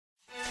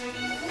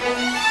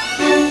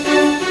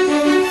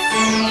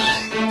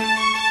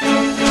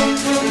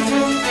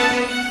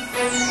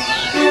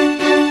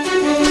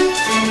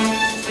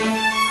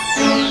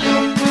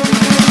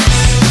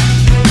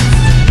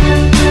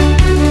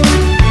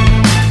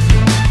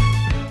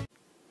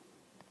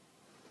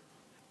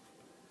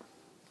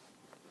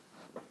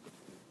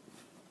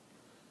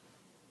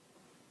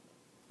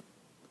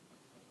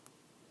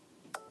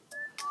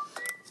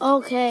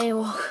Okay,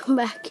 welcome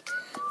back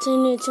to a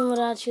new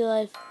Tomodachi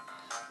life.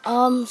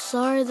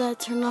 Sorry that I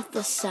turned off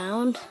the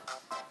sound.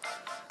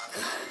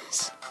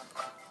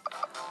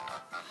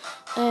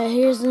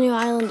 Here's the new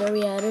islander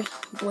we added,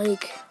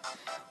 Blake.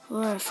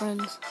 One of our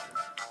friends.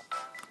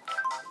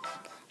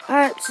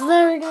 Alright, so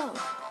there we go.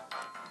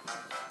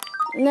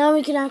 Now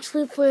we can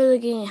actually play the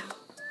game.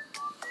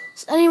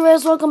 So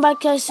anyways, welcome back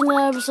to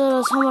another episode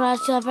of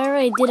Tomodachi life. I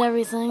already did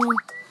everything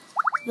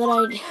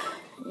that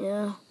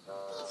yeah.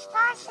 These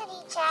varsity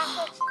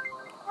jackets,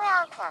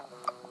 welcome.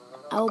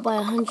 I will buy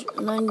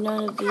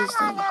 199 of these things.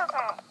 Come on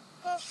over.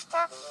 This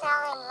stuff's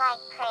selling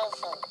like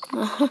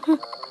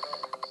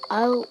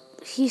crazy.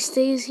 He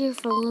stays here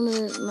for a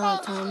limited amount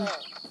of time.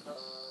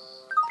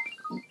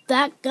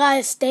 That guy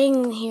is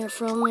staying here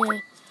for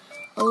only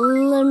a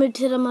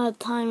limited amount of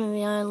time in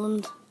the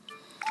island.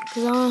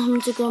 Because I want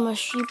him to go to my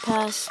Street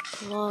Pass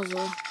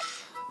Plaza.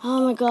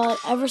 Oh my god,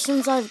 ever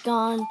since I've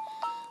gone,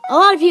 a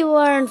lot of people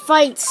are in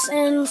fights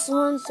and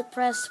someone's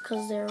depressed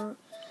because they're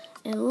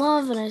in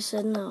love, and I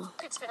said no.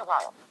 It's been a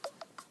while.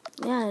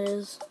 Yeah, it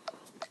is.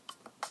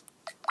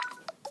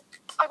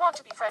 I want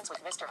to be friends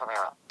with Mr.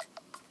 Herrera.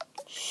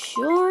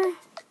 Sure.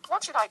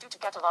 What should I do to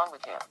get along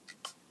with him?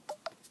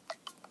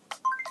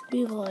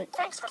 Be polite.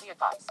 Thanks for the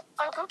advice.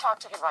 I'll go talk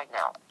to him right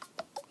now.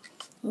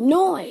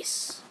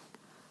 Nice.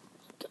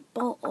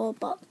 All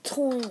about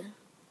toying.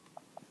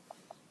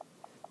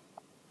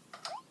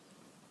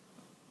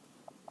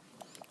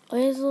 Oh,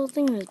 his little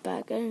thing in his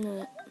back. I didn't know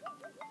that.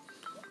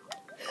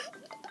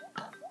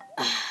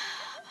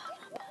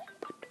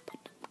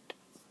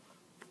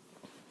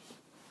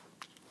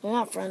 We're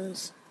not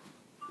friends.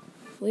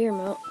 We're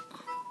not.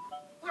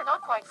 We're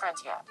not quite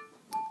friends yet.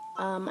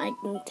 I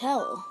can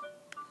tell.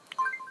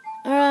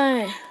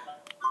 Alright.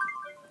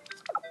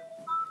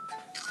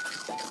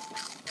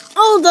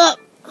 Hold up!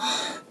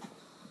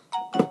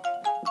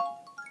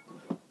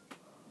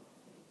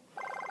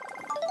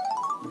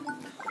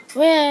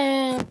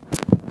 Wait.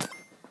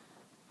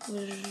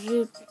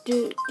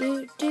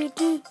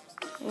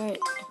 Alright.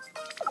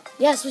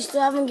 Yes, we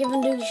still haven't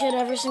given Duke shit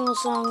every single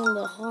song in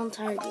the whole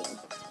entire game.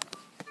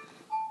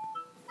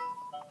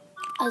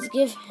 Let's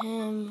give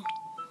him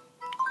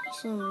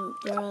some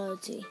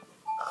variety.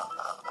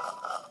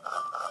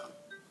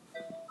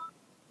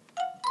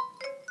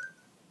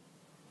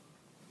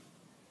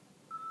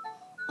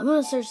 I'm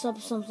gonna search up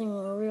something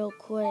real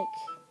quick.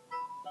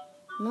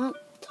 Not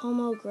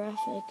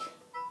tomographic.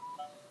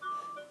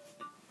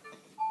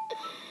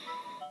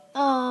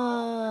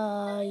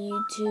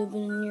 YouTube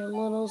and your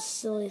little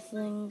silly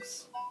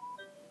things.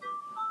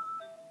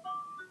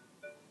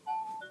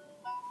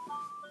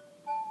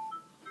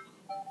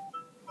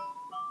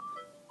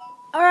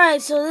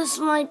 Alright, so this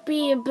might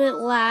be a bit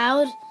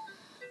loud,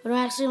 but I'm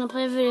actually going to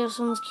play a video of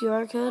someone's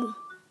QR code.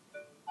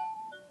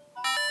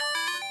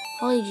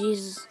 Holy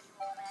Jesus.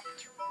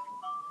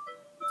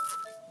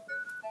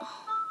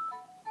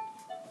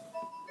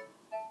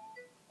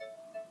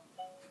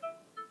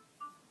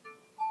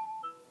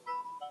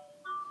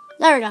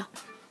 There we go.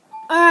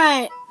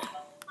 Alright.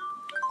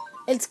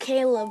 It's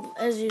Caleb,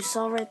 as you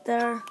saw right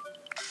there.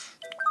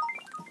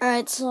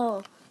 Alright,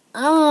 so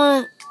I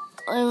want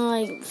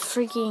like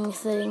freaking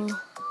thing.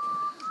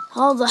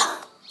 Hold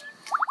up.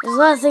 There's a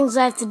lot of things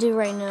I have to do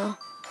right now.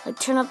 Like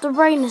turn up the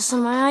brightness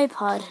on my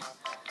iPod.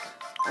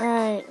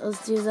 Alright,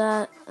 let's do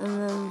that.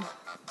 And then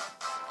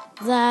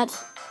that.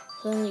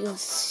 So then you can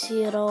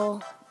see it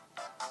all.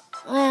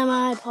 Oh yeah,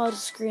 my iPod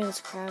screen is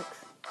cracked.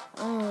 I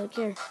don't really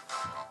care.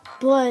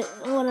 But,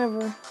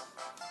 whatever.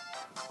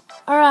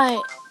 Alright.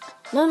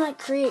 Now that I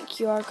create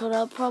QR code,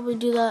 I'll probably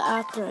do that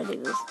after I do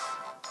this.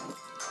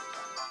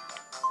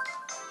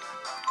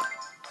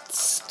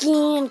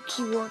 Scan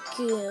QR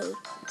code.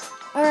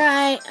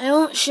 Alright, I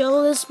won't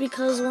show this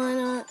because why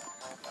not?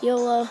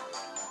 YOLO.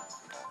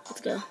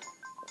 Let's go.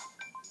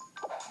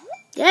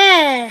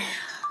 Yeah!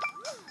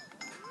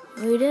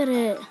 We did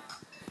it.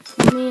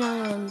 Me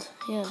Island.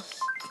 Yes.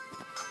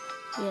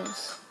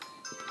 Yes.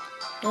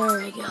 There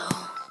we go.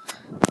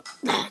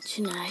 That's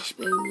nice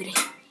booty.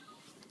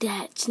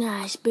 That's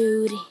nice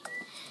booty.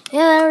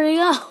 Yeah, there we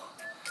go.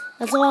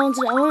 That's all I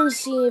wanted. I want to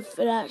see if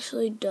it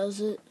actually does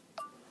it.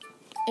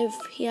 If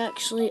he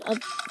actually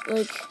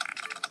there's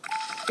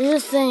a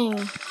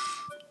thing.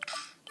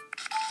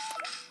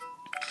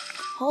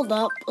 Hold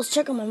up. Let's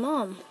check on my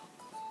mom.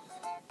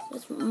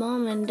 What's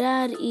mom and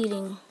dad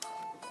eating?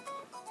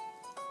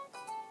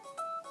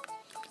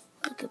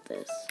 Look at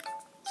this.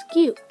 It's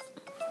cute.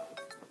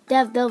 They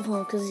have devil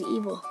phone because he's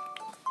evil.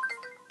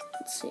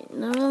 Let's see.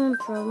 None of them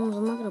problems.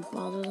 I'm not going to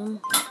bother them.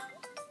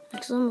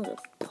 Actually, I'm going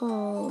to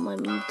pull my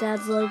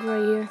dad's leg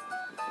right here.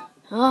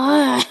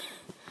 Oh,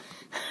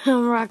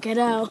 I'm rocking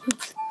out.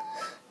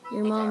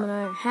 Your mom and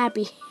I are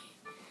happy.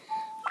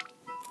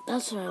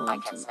 That's what I I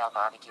want can to. smell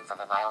barbecue from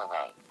a mile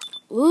away.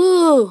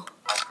 Ooh.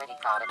 I'm pretty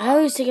proud of I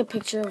always take a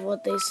picture of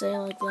what they say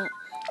like that.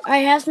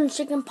 Alright, have some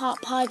chicken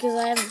pot pie because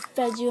I haven't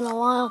fed you in a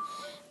while.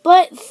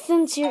 But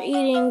since you're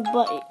eating,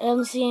 but I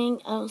don't see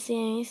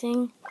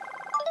anything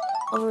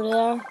over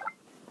there.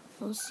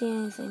 I don't see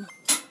anything.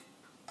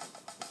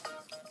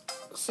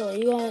 So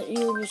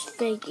you were just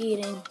fake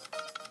eating.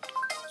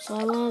 So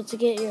I wanted to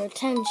get your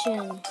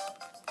attention.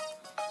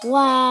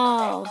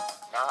 Wow.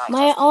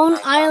 My own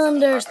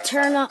islanders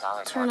turn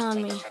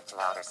on me.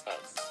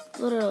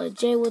 Literally,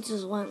 Jay Woods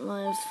just went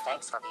live.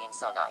 Thanks for being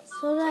so nice.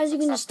 So guys, you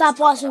can just stop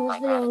watching this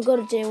video and go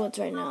to Jay Woods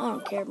right now. I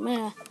don't care,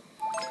 man.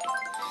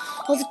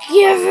 Let's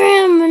give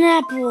him an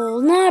apple,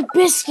 not a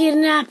biscuit,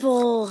 an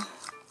apple.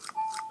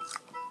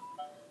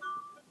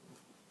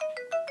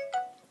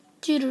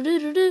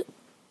 Do-do-do-do-do.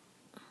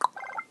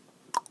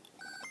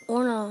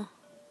 Or no.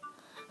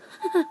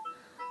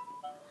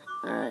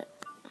 Alright.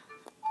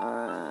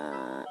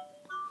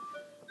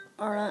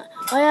 Alright.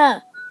 Oh yeah,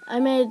 I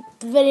made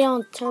the video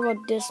on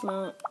Turbo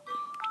Dismount.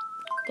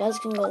 You guys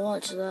can go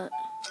watch that.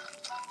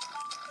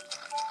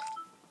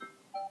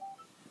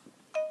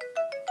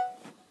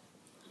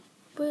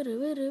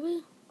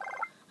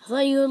 I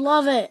thought you would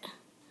love it.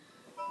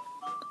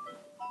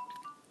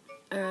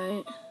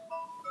 Alright.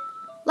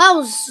 That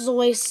was a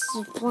waste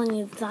of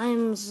plenty of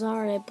time.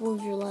 Sorry, I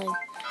pulled your leg.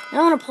 Now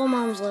I want to pull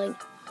Mom's leg.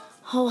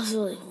 I was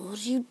like, what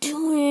are you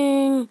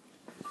doing?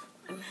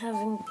 I'm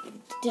having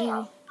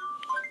dinner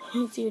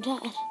with your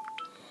dad.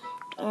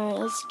 Alright,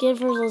 let's give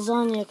her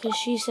lasagna because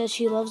she said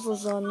she loves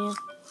lasagna.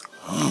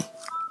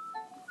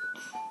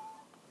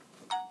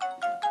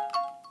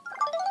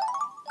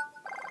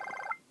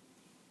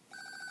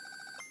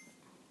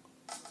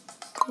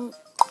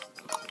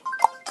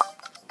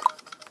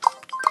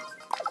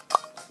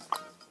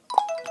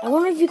 I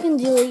wonder if you can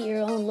delete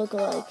your own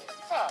lookalike.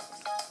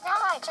 Thanks. Now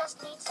I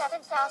just need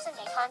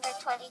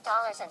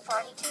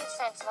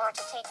 $7,820.42 more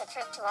to take a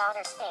trip to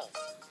outer space.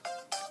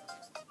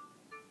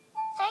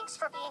 Thanks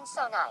for being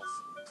so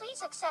nice.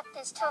 Please accept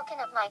this token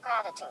of my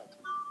gratitude.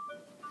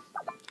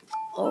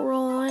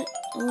 Alright.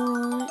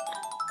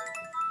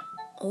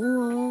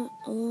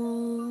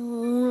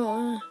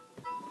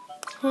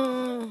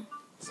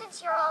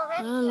 Since you're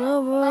already I here,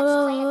 love let's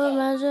play a game.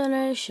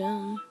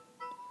 imagination.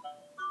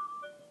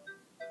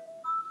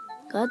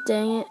 God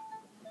dang it.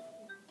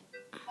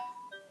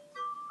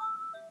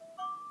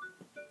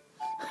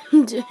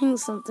 I'm doing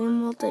something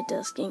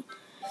multitasking.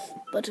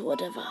 But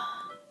whatever.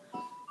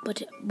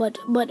 But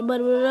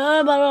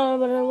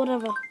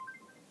whatever.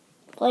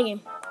 Play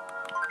game.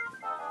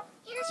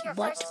 Here's your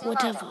But first zoo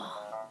whatever. item.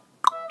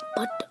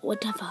 But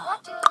whatever.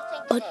 What do you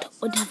think But it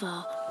is?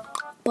 whatever.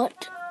 But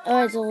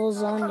it's a The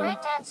lasagna.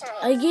 correct answer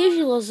I is gave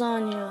you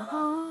lasagna.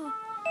 lasagna.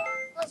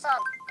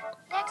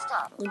 Next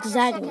up, your Lasagna.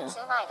 second zoo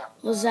item.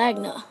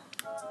 Lasagna.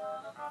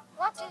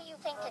 What do you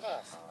think it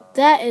is?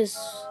 That is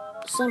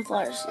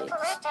sunflower seeds.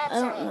 correct I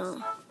answer don't is-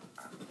 know.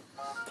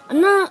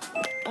 I'm not.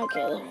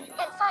 Okay, alright. And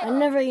finally, I've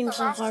never eaten the last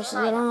sunflower zoo seeds. I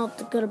don't item. know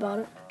what's good about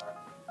it.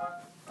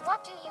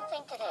 What do you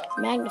think it is?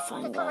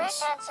 Magnifying The correct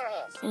glass. answer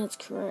is And it's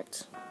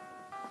correct.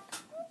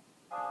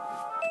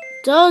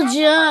 Told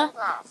ya!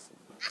 glass.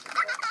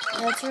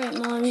 That's right,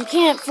 Mom. You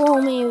can't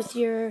fool me with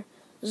your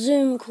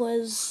Zoom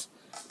quiz.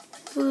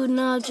 Food and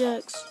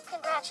objects.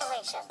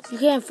 Congratulations. You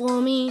can't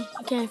fool me.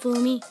 You can't fool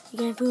me. You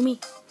can't fool me.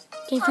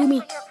 Can't fool Time me.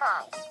 for your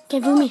prize.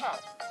 Can't Go fool me. ahead.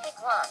 Pick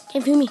one.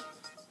 Can't fool me.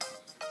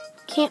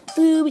 Can't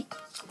fool me.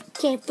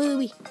 Can't fool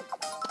me.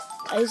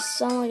 I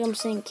sound like I'm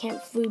saying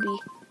Camp Fubi.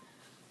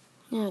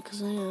 Yeah,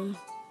 because I am.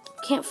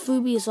 Camp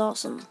Fubi is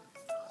awesome.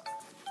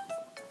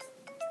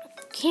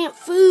 Camp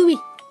Fubi.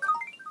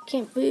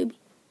 Camp Fubi.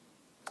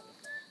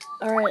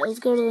 Alright, let's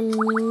go to the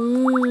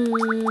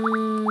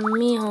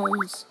me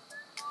homes.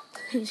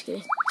 Just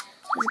kidding.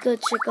 Let's go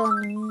check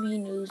on me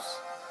news.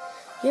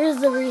 Here's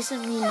the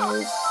recent me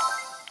news.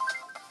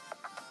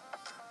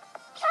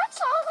 Cats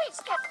always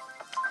get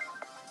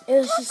It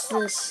was just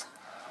this.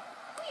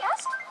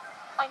 yes.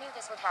 I knew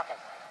this would happen.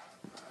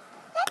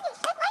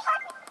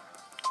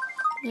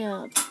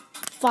 Yeah,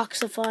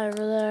 Foxify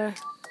over there.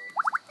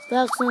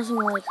 That looks nothing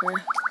like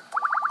her.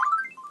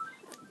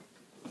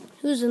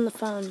 Who's in the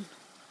phone?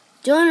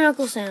 Join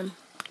Uncle Sam.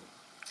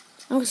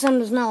 Uncle Sam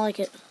does not like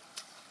it.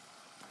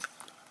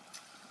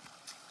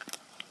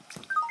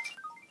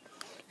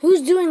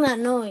 Who's doing that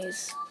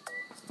noise?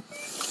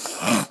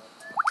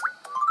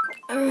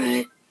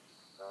 Alright.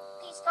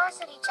 These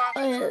varsity jackets.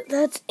 Oh yeah,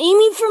 that's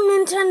Amy from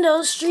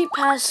Nintendo Street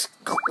Pass.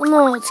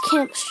 No, it's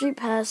Camp Street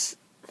Pass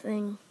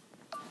thing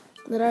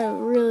that I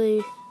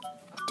really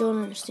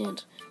don't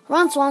understand.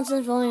 Ron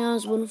Swanson falling on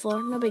his wooden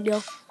floor. No big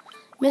deal.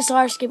 Miss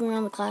R skipping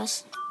around the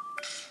class.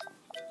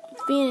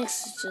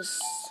 Phoenix is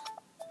just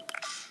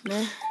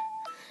meh.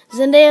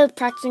 Zendaya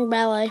practicing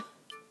ballet.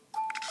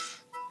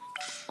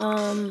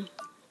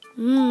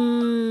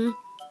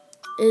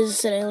 Is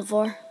sitting on the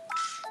floor.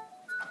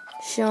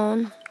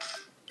 Sean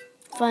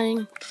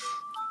finding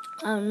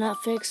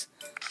Netflix.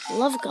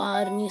 Love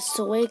God needs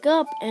to wake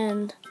up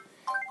and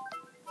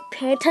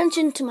pay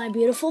attention to my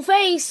beautiful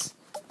face.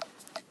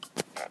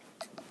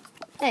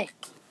 Hey,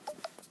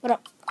 what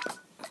up?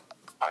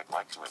 I'd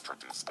like to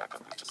introduce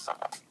Peekaboo to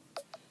someone.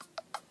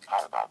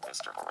 How about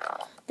Mr.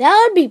 Herrera?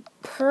 That would be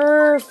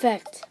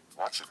perfect.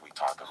 What should we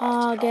talk about?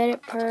 Oh, to get help it?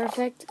 with the talk?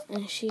 Perfect.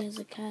 And she has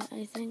a cat,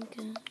 I think.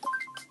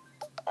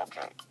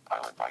 Okay,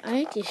 I'll invite I you.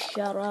 need to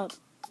shut up.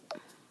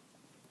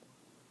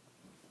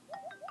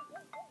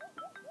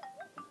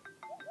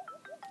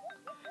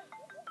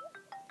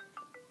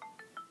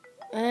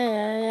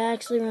 Hey, I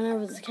actually ran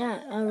over this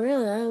cat. Oh,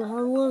 really?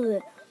 How was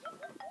it?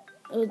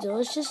 It was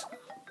delicious.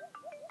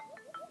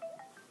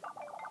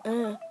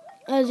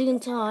 As you can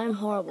tell, I'm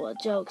horrible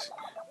at jokes.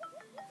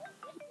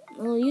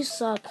 Well, you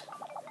suck.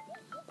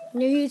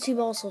 Your YouTube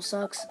also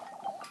sucks.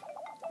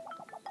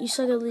 You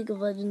suck at League of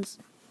Legends.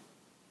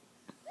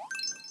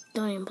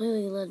 Don't even play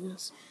League of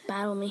Legends.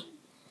 Battle me.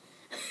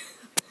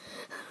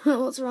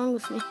 What's wrong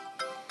with me?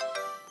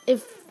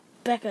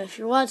 Becca, if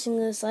you're watching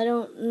this, I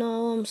don't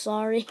know. I'm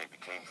sorry. They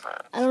became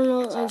friends. I don't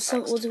know. It's all What's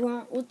thanks to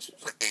wrong?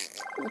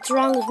 What's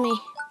wrong with me?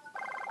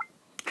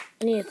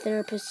 I need a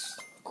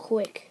therapist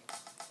quick.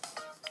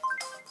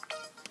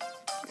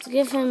 Let's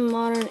give him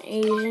modern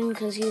Asian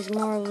because he's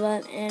more of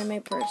an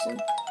anime person.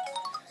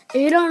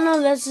 If you don't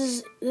know, this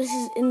is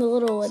in the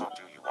little one. So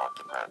do you want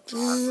the brand to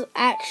This is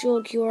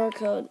actual QR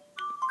code.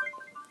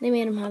 They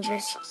made him have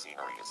change this. of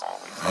scenery is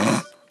always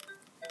nice.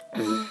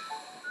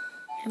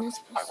 And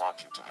I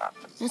want you to have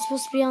this. that's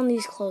supposed to be on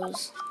these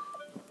clothes.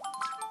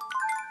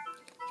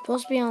 It's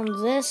supposed to be on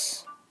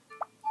this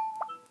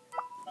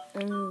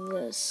and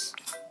this.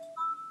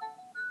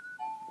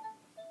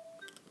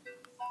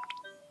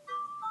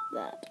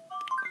 That.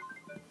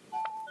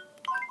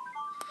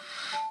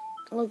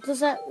 Look,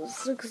 this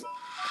looks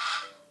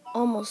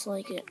almost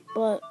like it,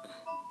 but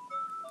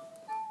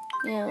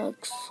yeah, it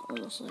looks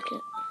almost like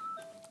it.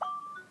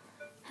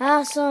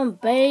 Have some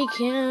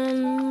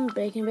bacon,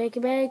 bacon,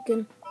 bacon,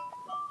 bacon,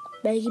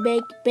 bakey,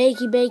 bake,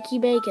 bakey, bakey,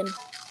 bacon.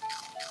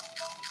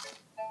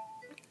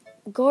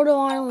 Gordo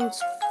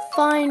Island's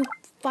fine,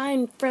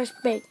 fresh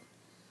bacon,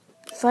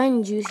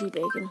 fine, juicy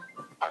bacon.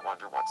 I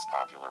wonder what's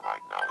popular right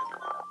now in your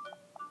world.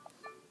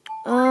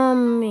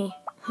 Me.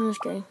 I'm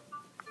just kidding.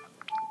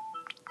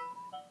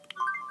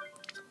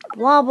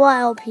 Blah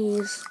blah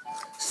LPs.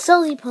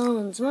 Silly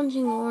Pones,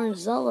 Munching Orange,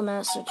 Zelda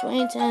Master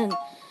 2010,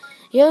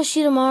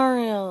 Yoshi to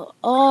Mario,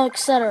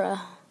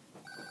 etc.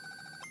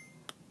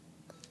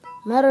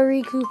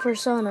 Metariku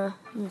Persona.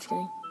 I'm just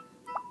kidding.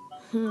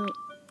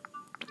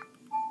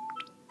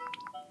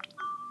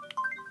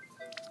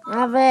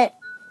 Have it.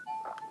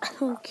 I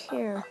don't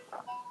care.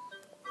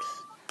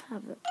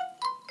 Have it.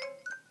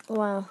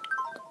 Wow.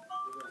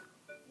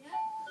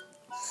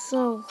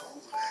 So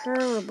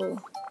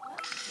terrible.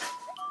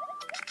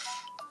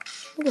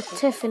 Look at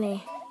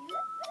Tiffany.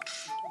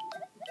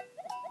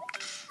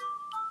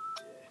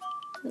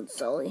 Look at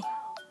Sully.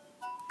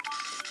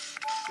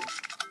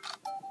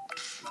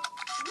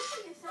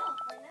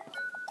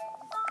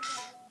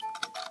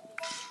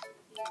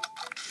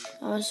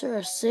 Oh, sure,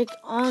 a sick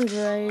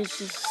Andre is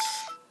just...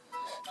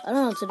 I don't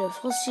know what to do.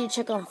 Let's see,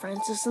 check on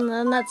Francis, and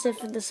then that's it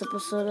for this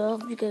episode. I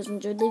hope you guys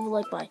enjoyed. Leave a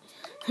like, bye.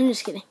 I'm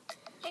just kidding.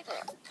 Hey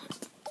there.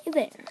 Hey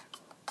there.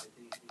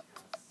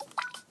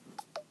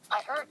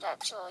 I heard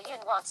that Julian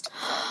wants to be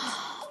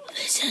friends.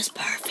 This is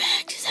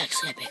perfect. He's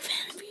actually a big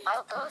fan of you.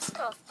 I'll go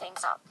scope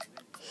things up.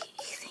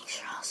 He thinks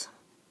you're awesome.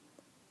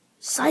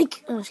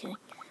 Psych! I'm just kidding.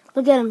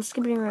 Look at him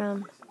skipping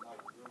around.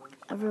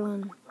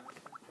 Everyone.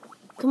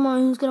 Come on,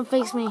 who's gonna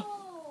face me?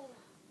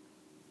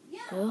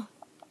 Who?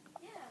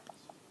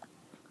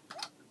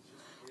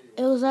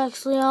 It was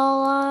actually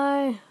all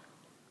I.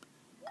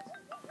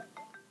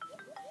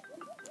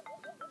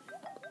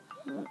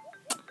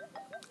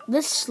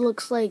 This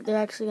looks like they're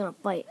actually gonna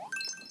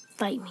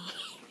fight me.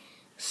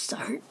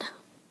 Start.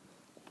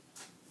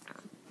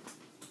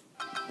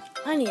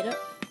 I need a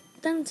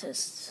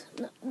dentist.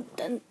 No,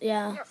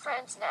 yeah. We're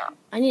friends now.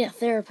 I need a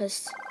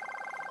therapist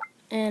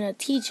and a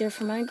teacher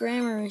for my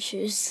grammar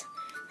issues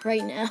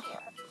right now. Here,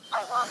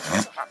 I want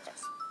you to have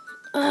this.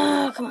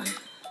 Come on.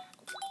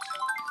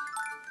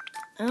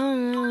 I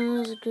don't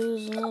know, this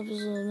goes up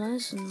so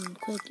nice and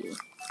quickie.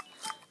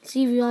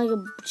 See if you like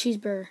a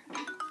cheeseburger.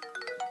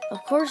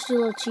 Of course you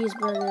love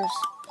cheeseburgers.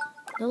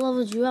 They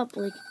leveled you up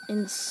like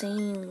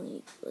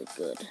insanely like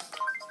good.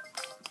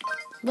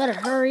 Better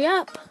hurry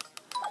up.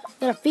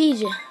 Gotta feed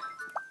you.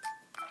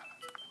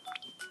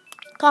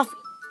 Coffee.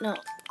 No,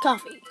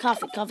 coffee.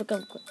 Coffee. Cup,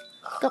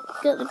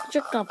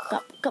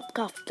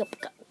 coffee.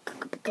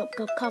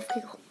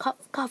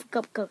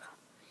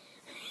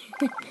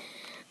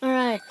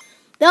 Alright.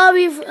 That'll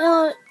be,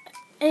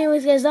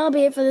 anyways guys, that'll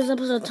be it for this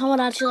episode of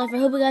Tomodachi Life. I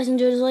hope you guys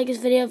enjoyed this. Like this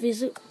video if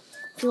you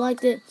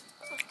liked it.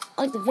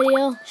 Like the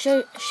video,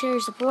 share your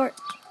support.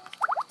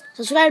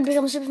 Subscribe to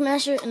become a Super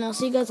Master, and I'll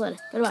see you guys later.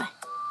 Bye-bye.